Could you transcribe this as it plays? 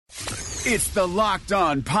It's the Locked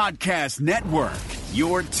On Podcast Network,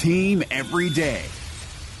 your team every day.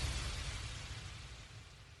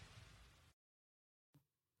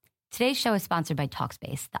 Today's show is sponsored by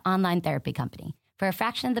Talkspace, the online therapy company. For a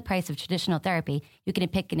fraction of the price of traditional therapy, you can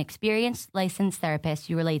pick an experienced, licensed therapist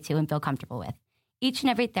you relate to and feel comfortable with. Each and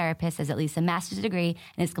every therapist has at least a master's degree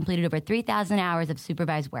and has completed over 3,000 hours of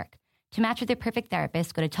supervised work. To match with your perfect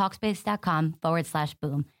therapist, go to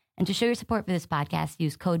Talkspace.com/boom. And to show your support for this podcast,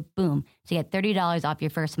 use code BOOM to get $30 off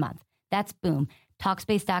your first month. That's BOOM.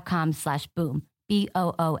 Talkspace.com/boom.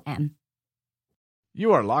 BOOM.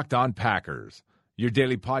 You are Locked On Packers, your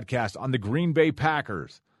daily podcast on the Green Bay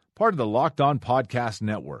Packers, part of the Locked On Podcast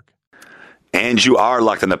Network. And you are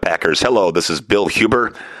Locked On the Packers. Hello, this is Bill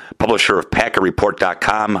Huber, publisher of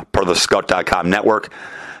PackerReport.com, part of the Scout.com network.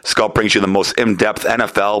 Scout brings you the most in-depth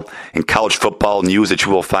NFL and college football news that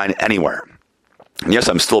you will find anywhere. And yes,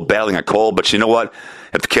 I'm still battling a cold, but you know what?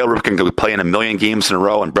 If Caleb Ripken could play in a million games in a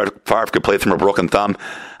row and Brett Favre could play from a broken thumb,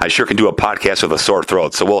 I sure can do a podcast with a sore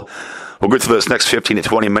throat. So we'll go through this next 15 to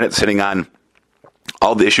 20 minutes hitting on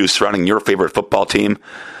all the issues surrounding your favorite football team.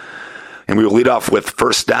 And we will lead off with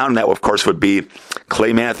first down. That, of course, would be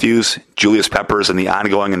Clay Matthews, Julius Peppers, and the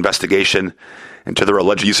ongoing investigation into their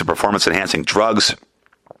alleged use of performance-enhancing drugs.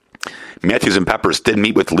 Matthews and Peppers did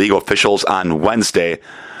meet with legal officials on Wednesday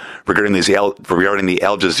regarding the Al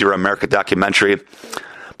Jazeera America documentary.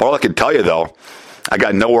 But all I can tell you, though, I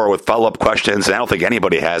got nowhere with follow-up questions, and I don't think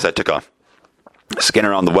anybody has. I took a scan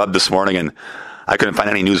around the web this morning, and I couldn't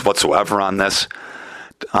find any news whatsoever on this.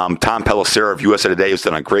 Tom Pelissero of USA Today has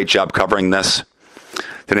done a great job covering this.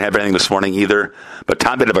 Didn't have anything this morning either. But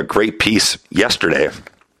Tom did have a great piece yesterday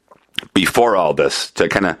before all this to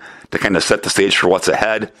kind of set the stage for what's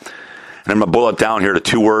ahead. And I'm going to boil it down here to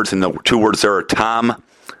two words, and the two words there are Tom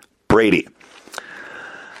Brady.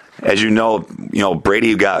 As you know,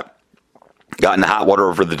 Brady got in the hot water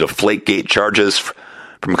over the Deflategate charges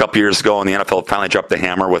from a couple years ago, and the NFL finally dropped the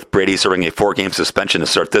hammer with Brady serving a 4-game suspension to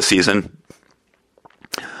start this season.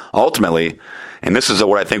 Ultimately, and this is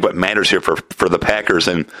what I think what matters here for the Packers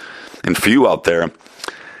and for you out there,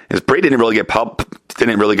 is Brady didn't really get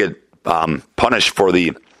punished for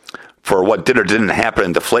what did or didn't happen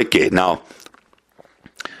in Deflategate. Now,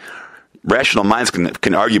 rational minds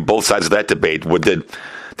can argue both sides of that debate. Did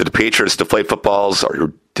the Patriots deflate footballs,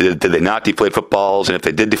 or did they not deflate footballs? And if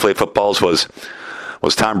they did deflate footballs, was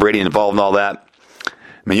Tom Brady involved in all that? I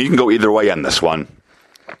mean, you can go either way on this one.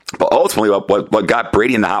 But ultimately, what got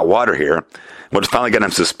Brady in the hot water here, what finally got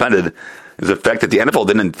him suspended, is the fact that the NFL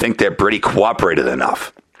didn't think that Brady cooperated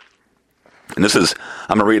enough. And I'm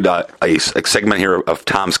going to read a segment here of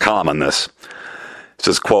Tom's column on this. It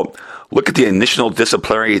says, quote, "Look at the initial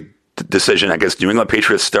disciplinary decision against New England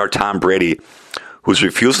Patriots star Tom Brady, whose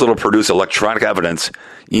refusal to produce electronic evidence,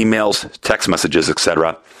 emails, text messages,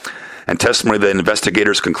 etc., and testimony that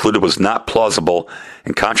investigators concluded was not plausible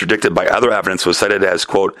and contradicted by other evidence was cited as,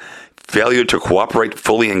 quote, failure to cooperate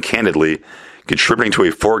fully and candidly, contributing to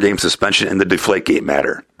a 4-game suspension in the Deflategate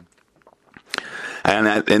matter."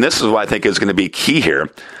 And this is what I think is going to be key here.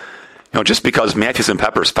 Just because Matthews and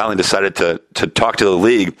Peppers finally decided to talk to the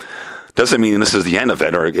league doesn't mean this is the end of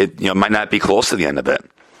it, or it might not be close to the end of it.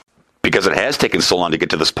 Because it has taken so long to get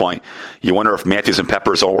to this point, you wonder if Matthews and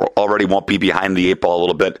Peppers already won't be behind the 8 ball a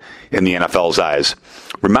little bit in the NFL's eyes.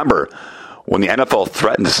 Remember, when the NFL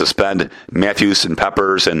threatened to suspend Matthews and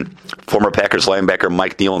Peppers and former Packers linebacker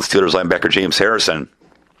Mike Neal and Steelers linebacker James Harrison,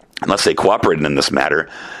 unless they cooperated in this matter,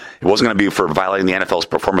 it wasn't going to be for violating the NFL's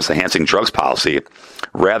performance-enhancing drugs policy.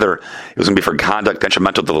 Rather, it was going to be for conduct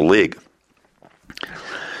detrimental to the league.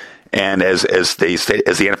 And as the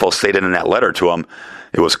NFL stated in that letter to him,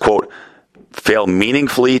 it was, quote, fail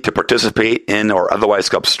meaningfully to participate in or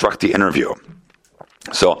otherwise obstruct the interview.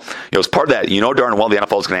 So, as part of that, darn well the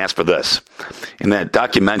NFL is going to ask for this. In that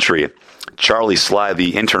documentary, Charlie Sly,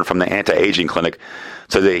 the intern from the anti-aging clinic,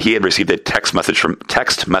 said that he had received a text message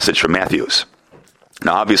from Matthews.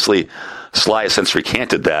 Now, obviously, Sly has since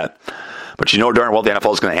recanted that, but darn well the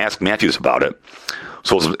NFL is going to ask Matthews about it.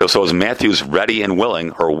 So is Matthews ready and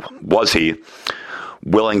willing, or was he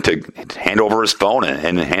willing to hand over his phone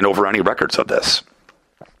and hand over any records of this?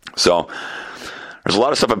 So there's a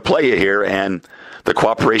lot of stuff at play here, and the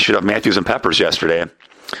cooperation of Matthews and Peppers yesterday,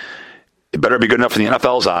 it better be good enough in the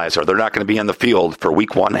NFL's eyes, or they're not going to be on the field for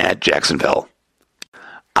Week 1 at Jacksonville.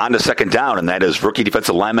 On to second down, and that is rookie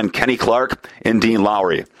defensive lineman Kenny Clark and Dean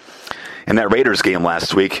Lowry. In that Raiders game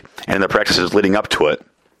last week, and in the practices leading up to it,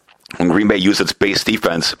 when Green Bay used its base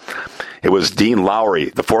defense, it was Dean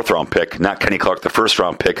Lowry, the 4th-round pick, not Kenny Clark, the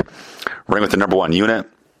 1st-round pick, running with the number 1 unit.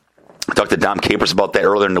 I talked to Dom Capers about that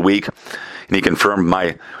earlier in the week, and he confirmed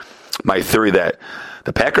my my theory that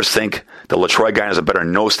the Packers think that LaTroy Guion is a better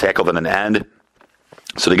nose tackle than an end.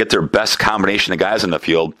 So to get their best combination of guys in the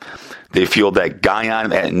field, they feel that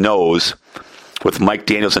Guion at nose with Mike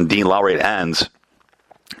Daniels and Dean Lowry at ends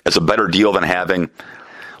is a better deal than having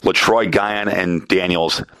LaTroy Guion and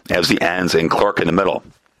Daniels as the ends and Clark in the middle.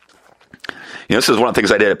 This is one of the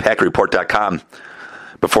things I did at PackerReport.com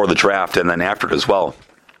before the draft and then after it as well.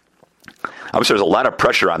 Obviously, there's a lot of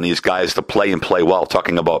pressure on these guys to play and play well,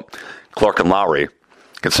 talking about Clark and Lowry,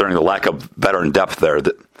 considering the lack of veteran depth there,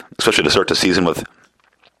 especially to start the season with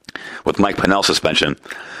Mike Pennell's suspension.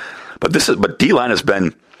 But D-line has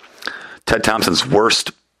been Ted Thompson's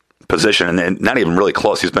worst position, and not even really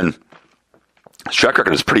close. His track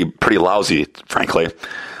record is pretty lousy, frankly.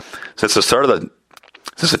 Since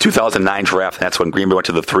the 2009 draft, that's when Green Bay went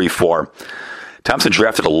to the 3-4. Thompson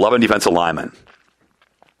drafted 11 defensive linemen.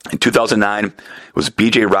 In 2009, it was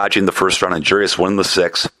B.J. Raji in the first round and Julius Wynn in the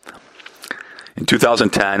sixth. In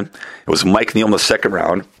 2010, it was Mike Neal in the second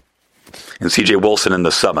round and C.J. Wilson in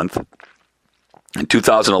the seventh. In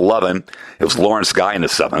 2011, it was Lawrence Guy in the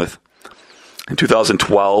seventh. In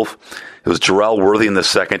 2012, it was Jarrell Worthy in the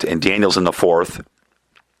second and Daniels in the fourth.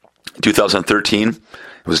 In 2013, it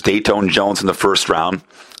was Dayton Jones in the first round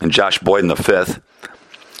and Josh Boyd in the fifth.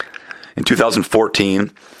 In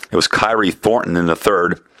 2014, it was Kyrie Thornton in the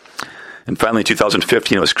third. And finally, in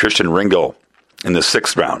 2015, it was Christian Ringo in the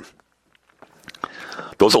sixth round.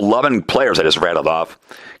 Those 11 players I just rattled off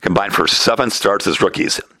combined for 7 starts as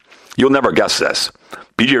rookies. You'll never guess this.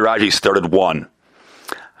 B.J. Raji started 1.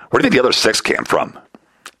 Where do you think the other 6 came from?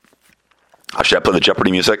 Should I play the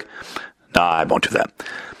Jeopardy music? Nah, I won't do that.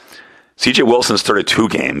 C.J. Wilson started 2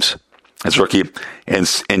 games as rookie, and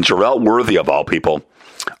Jarrell Worthy, of all people,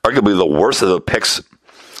 arguably the worst of the picks,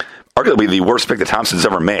 arguably the worst pick that Thompson's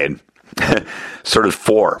ever made, started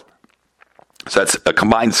 4. So that's a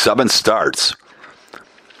combined 7 starts.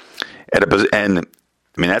 And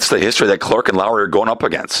that's the history that Clark and Lowry are going up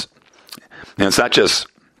against. And it's not just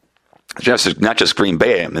Green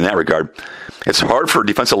Bay in that regard. It's hard for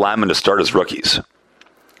defensive linemen to start as rookies,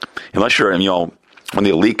 unless you're one of the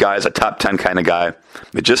elite guys, a top 10 kind of guy.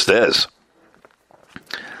 It just is.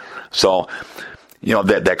 So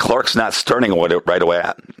that Clark's not starting right away.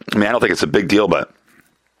 I don't think it's a big deal, but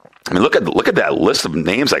look at that list of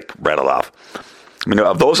names I rattled off.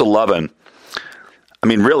 Of those 11,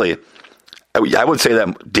 really, I would say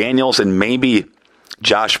that Daniels and maybe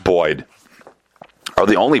Josh Boyd are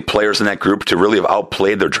the only players in that group to really have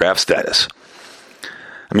outplayed their draft status.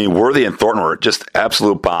 Worthy and Thornton were just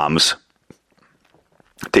absolute bombs.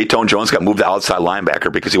 Dayton Jones got moved to outside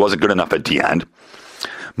linebacker because he wasn't good enough at D end.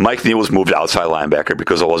 Mike Neal was moved to outside linebacker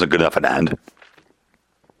because it wasn't good enough at end.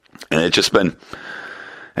 And it's just been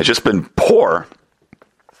poor.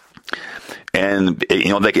 And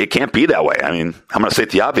it can't be that way. I'm going to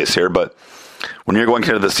state the obvious here, but when you're going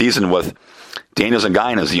into the season with Daniels and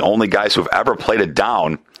Guion as the only guys who have ever played it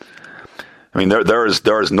down, there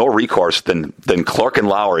is no recourse. Then Clark and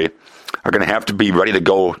Lowry are going to have to be ready to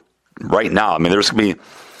go right now. There's going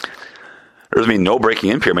to be no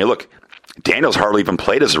breaking in here. Look, Daniels hardly even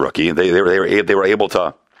played as a rookie. They were able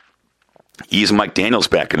to ease Mike Daniels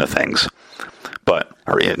back into things, but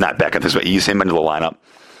ease him into the lineup.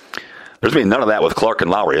 There's going to be none of that with Clark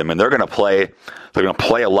and Lowry. They're going to play. They're going to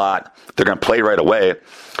play a lot. They're going to play right away.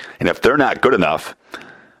 And if they're not good enough,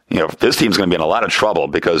 this team's going to be in a lot of trouble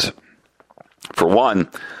because, for one,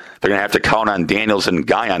 they're going to have to count on Daniels and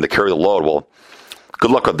Guion to carry the load. Well,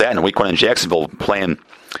 good luck with that in week 1 in Jacksonville, playing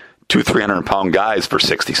 300-pound guys for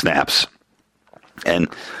 60 snaps. And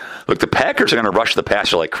look, the Packers are going to rush the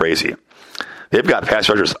passer like crazy. They've got pass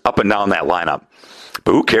rushers up and down that lineup.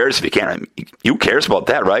 But who cares if you can't? Who cares about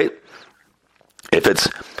that, right? If it's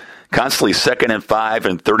constantly 2nd and 5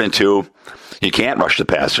 and 3rd and 2, you can't rush the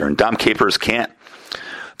passer. And Dom Capers can't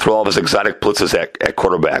throw all of his exotic blitzes at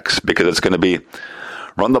quarterbacks because it's going to be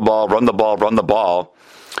run the ball, run the ball, run the ball.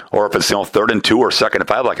 Or if it's 3rd and 2 or 2nd and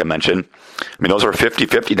 5, like I mentioned, those are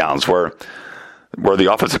 50-50 downs where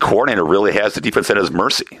the offensive coordinator really has the defense at his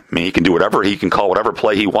mercy. He can do whatever, he can call whatever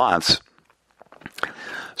play he wants.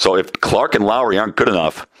 So if Clark and Lowry aren't good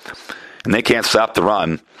enough and they can't stop the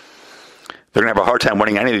run, they're going to have a hard time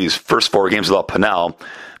winning any of these first 4 games without Pennell.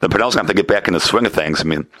 Then Pennell's going to have to get back in the swing of things.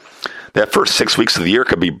 That first 6 weeks of the year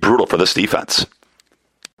could be brutal for this defense.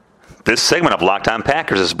 This segment of Locked On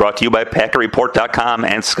Packers is brought to you by PackerReport.com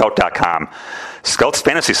and Scout.com. Scout's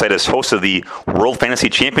fantasy site is host of the World Fantasy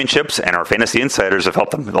Championships, and our fantasy insiders have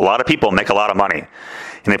helped a lot of people make a lot of money.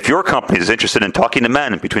 And if your company is interested in talking to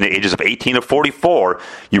men between the ages of 18 to 44,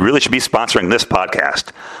 you really should be sponsoring this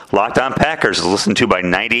podcast. Locked On Packers is listened to by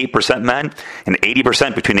 98% men and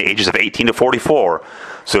 80% between the ages of 18 to 44.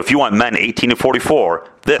 So if you want men 18 to 44,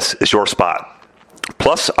 this is your spot.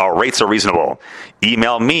 Plus, our rates are reasonable.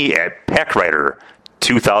 Email me at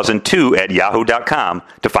packwriter2002@yahoo.com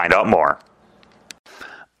to find out more.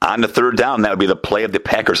 On the third down, that would be the play of the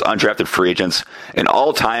Packers' undrafted free agents. An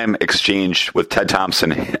all-time exchange with Ted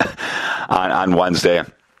Thompson on Wednesday.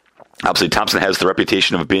 Obviously, Thompson has the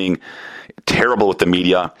reputation of being terrible with the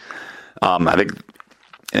media. I think,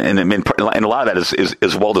 and a lot of that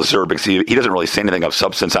is well-deserved because he doesn't really say anything of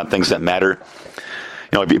substance on things that matter.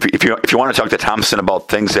 You know, if you want to talk to Thompson about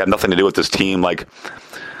things that have nothing to do with this team, like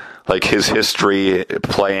his history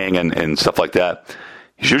playing and stuff like that,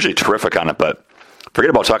 he's usually terrific on it. But forget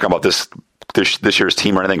about talking about this year's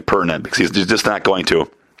team or anything pertinent because he's just not going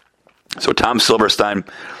to. So Tom Silverstein,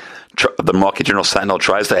 the Milwaukee Journal Sentinel,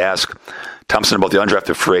 tries to ask Thompson about the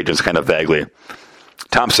undrafted free agents kind of vaguely.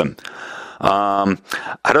 Thompson, I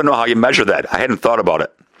don't know how you measure that. I hadn't thought about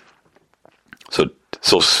it.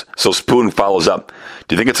 So Spoon follows up.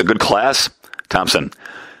 Do you think it's a good class? Thompson,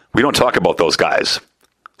 we don't talk about those guys.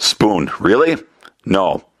 Spoon, really?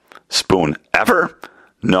 No. Spoon, ever?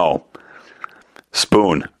 No.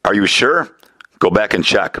 Spoon, are you sure? Go back and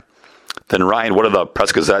check. Then Ryan, what of the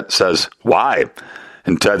Press Gazette, says, why?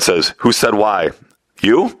 And Ted says, who said why?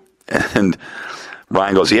 You? And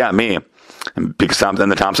Ryan goes, yeah, me. And then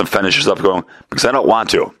the Thompson finishes up going, because I don't want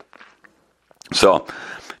to. So,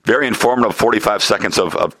 very informative 45 seconds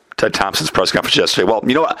of Ted Thompson's press conference yesterday. Well,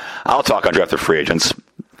 you know what? I'll talk undrafted free agents.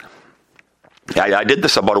 I did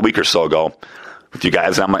this about a week or so ago with you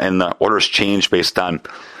guys, and the orders changed based on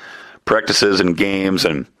practices and games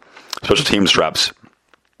and special teams reps.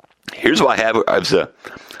 Here's what I have as the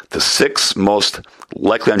 6 most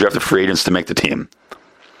likely undrafted free agents to make the team.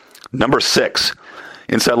 Number 6,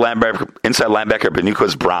 inside linebacker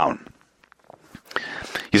Beniquez Brown.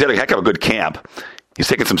 He's had a heck of a good camp. He's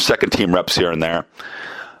taken some second-team reps here and there.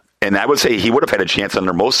 And I would say he would have had a chance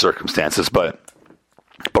under most circumstances, but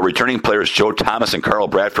returning players Joe Thomas and Carl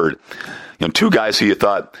Bradford, 2 guys who you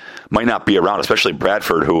thought might not be around, especially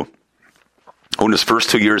Bradford, who in his first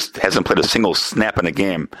 2 years hasn't played a single snap in a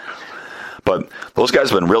game. But those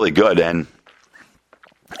guys have been really good. And,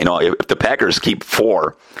 if the Packers keep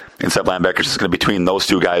 4 inside linebackers, it's going to be between those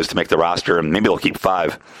 2 guys to make the roster, and maybe they'll keep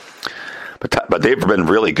 5. But they've been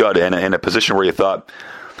really good in a position where you thought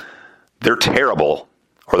they're terrible,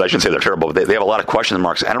 or I shouldn't say they're terrible, but they have a lot of question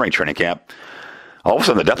marks entering training camp. All of a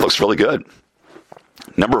sudden, the depth looks really good.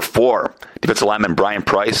 Number 4, defensive lineman Brian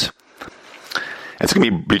Price. It's going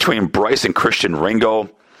to be between Bryce and Christian Ringo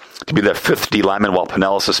to be the 5th D lineman while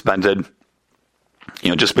Pinella suspended.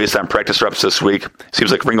 Just based on practice reps this week,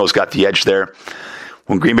 seems like Ringo's got the edge there.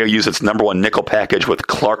 When Green Bay used its number 1 nickel package with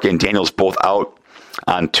Clark and Daniels both out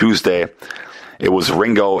on Tuesday, it was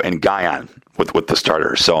Ringo and Guyon with the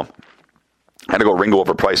starters. So I had to go Ringo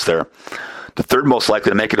over Price there. The 3rd most likely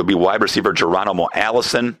to make it will be wide receiver Geronimo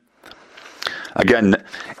Allison. Again,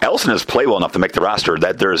 Allison has played well enough to make the roster.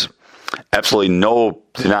 That there's absolutely no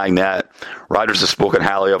denying that. Rodgers has spoken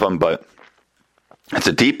highly of him, but it's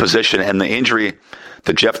a deep position, and the injury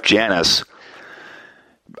to Jeff Janis,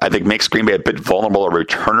 I think, makes Green Bay a bit vulnerable a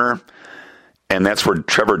returner. And that's where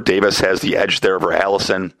Trevor Davis has the edge there over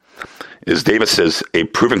Allison. Davis is a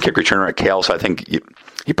proven kick returner at Cal, so I think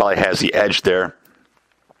he probably has the edge there.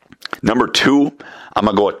 Number 2, I'm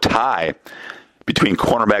going to go a tie between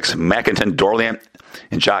cornerbacks Mackinton Dorliant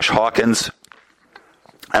and Josh Hawkins.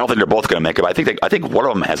 I don't think they're both going to make it, but I think one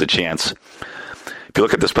of them has a chance. If you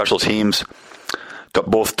look at the special teams,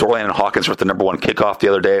 both Dorliant and Hawkins were at the number 1 kickoff the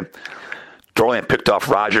other day. Dorliant picked off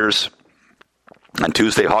Rodgers on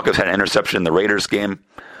Tuesday. Hawkins had an interception in the Raiders game.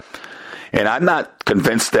 And I'm not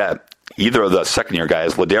convinced that either of the second-year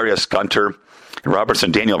guys, Ladarius Gunter and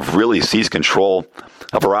Robertson Daniel, have really seized control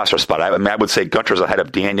of a roster spot. I would say Gunter's ahead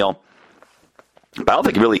of Daniel. But I don't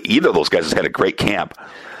think really either of those guys has had a great camp.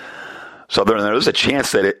 So there's a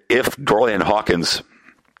chance that if Dorliant and Hawkins,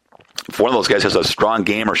 if one of those guys has a strong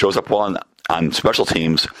game or shows up well on special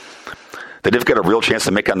teams, that they've got a real chance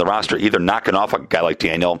to make it on the roster, either knocking off a guy like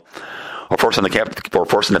Daniel or forcing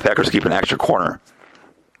the Packers to keep an extra corner.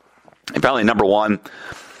 And finally, number 1,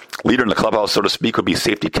 leader in the clubhouse, so to speak, would be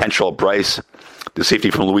safety Kentrell Bryce, the safety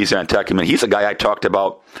from Louisiana Tech. I mean, he's a guy I talked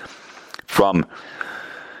about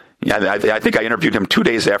I think I interviewed him 2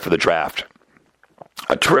 days after the draft.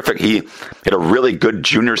 he had a really good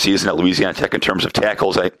junior season at Louisiana Tech in terms of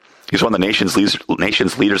tackles. He's one of the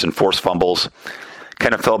nation's leaders in forced fumbles.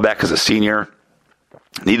 Kind of fell back as a senior.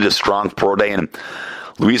 Needed a strong pro day, and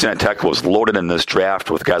Louisiana Tech was loaded in this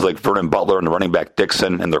draft with guys like Vernon Butler and the running back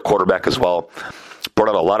Dixon and their quarterback as well. Brought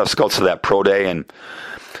out a lot of scouts to that pro day,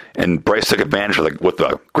 and Bryce took advantage with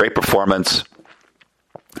a great performance.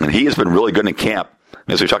 And he has been really good in camp.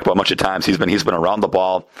 As we talked about a bunch of times, he's been around the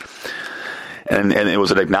ball, and it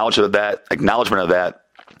was an acknowledgement of that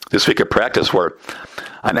this week at practice, where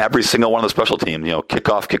on every single one of the special teams,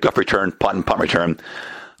 kickoff return, punt and punt return,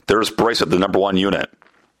 there's Bryce at the number one unit.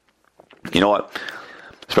 You know what?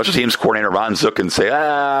 Special teams coordinator Ron Zook can say,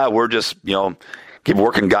 we're just, keep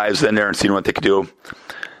working guys in there and seeing what they can do.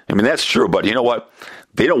 I mean, that's true, but you know what?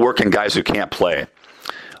 They don't work in guys who can't play.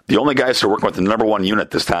 The only guys who are working with the number one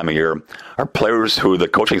unit this time of year are players who the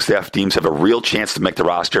coaching staff deems have a real chance to make the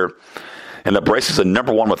roster. And that Bryce is the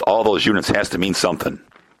number one with all those units has to mean something.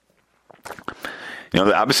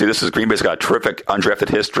 Obviously this is Green Bay's got a terrific undrafted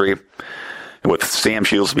history with Sam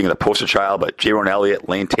Shields being the poster child, but Jaron Elliott,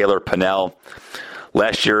 Lane Taylor, Pennell.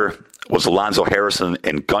 Last year was Alonzo Harrison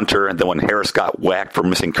and Gunter, and then when Harris got whacked for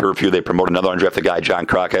missing curfew, they promoted another undrafted guy, John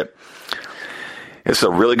Crockett. It's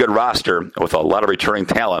a really good roster with a lot of returning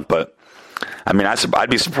talent, but I mean, I'd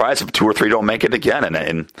be surprised if 2 or 3 don't make it again,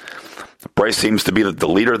 and Bryce seems to be the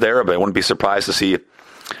leader there, but I wouldn't be surprised to see,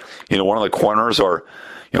 one of the corners or,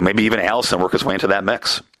 maybe even Allison work his way into that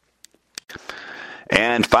mix.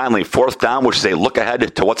 And finally, fourth down, which is a look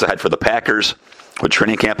ahead to what's ahead for the Packers with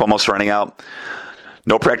training camp almost running out.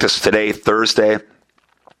 No practice today, Thursday.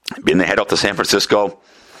 Then they head out to San Francisco.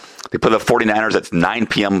 They play the 49ers at 9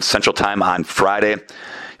 p.m. Central Time on Friday.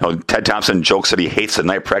 Ted Thompson jokes that he hates the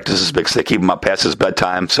night practices because they keep him up past his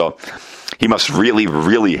bedtime. So he must really,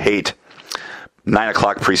 really hate 9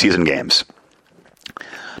 o'clock preseason games.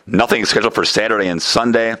 Nothing is scheduled for Saturday and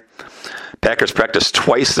Sunday. Packers practice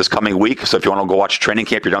twice this coming week, so if you want to go watch training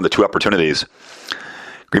camp, you're down to 2 opportunities.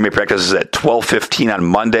 Green Bay practices at 12:15 on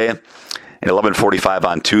Monday and 11:45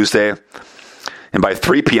 on Tuesday. And by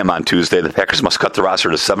 3 p.m. on Tuesday, the Packers must cut the roster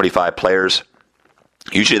to 75 players.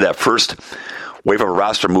 Usually that first wave of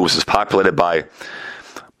roster moves is populated by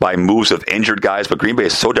moves of injured guys, but Green Bay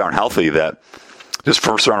is so darn healthy that this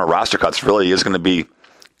first round of roster cuts really is going to be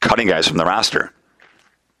cutting guys from the roster.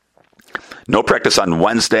 No practice on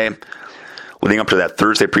Wednesday, leading up to that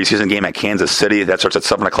Thursday preseason game at Kansas City. That starts at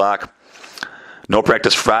 7 o'clock. No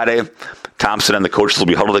practice Friday. Thompson and the coaches will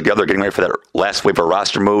be huddled together getting ready for that last wave of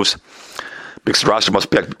roster moves. Because the roster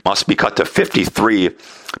must be cut to 53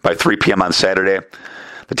 by 3 p.m. on Saturday.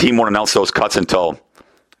 The team won't announce those cuts until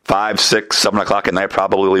 5, 6, 7 o'clock at night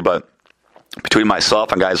probably, but between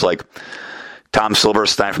myself and guys like Tom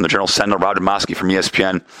Silverstein from the Journal Sentinel, Roger Mosky from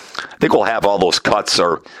ESPN, I think we'll have all those cuts,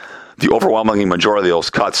 or the overwhelming majority of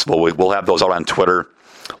those cuts. We'll have those out on Twitter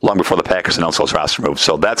long before the Packers announce those roster moves.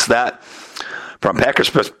 So that's that from Packers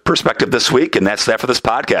perspective this week, and that's that for this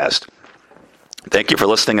podcast. Thank you for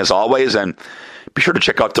listening as always, and be sure to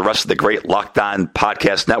check out the rest of the great Locked On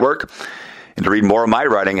Podcast Network and to read more of my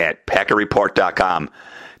writing at PackerReport.com.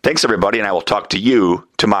 Thanks, everybody, and I will talk to you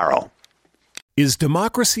tomorrow. Is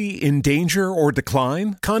democracy in danger or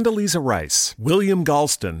decline? Condoleezza Rice, William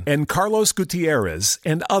Galston, and Carlos Gutierrez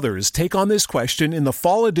and others take on this question in the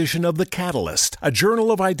fall edition of The Catalyst, a journal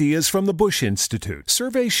of ideas from the Bush Institute.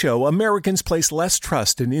 Surveys show Americans place less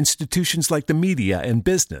trust in institutions like the media and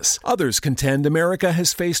business. Others contend America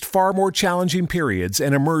has faced far more challenging periods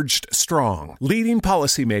and emerged strong. Leading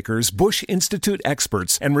policymakers, Bush Institute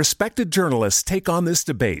experts, and respected journalists take on this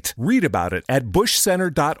debate. Read about it at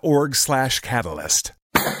bushcenter.org/catalyst.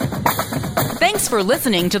 Thanks for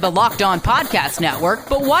listening to the Locked On Podcast Network,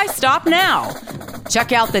 but why stop now?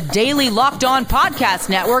 Check out the daily Locked On Podcast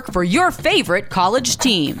Network for your favorite college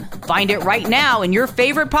team. Find it right now in your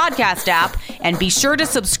favorite podcast app, and be sure to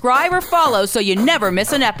subscribe or follow so you never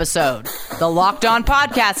miss an episode. The Locked On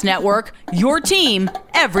Podcast Network, your team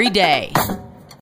every day.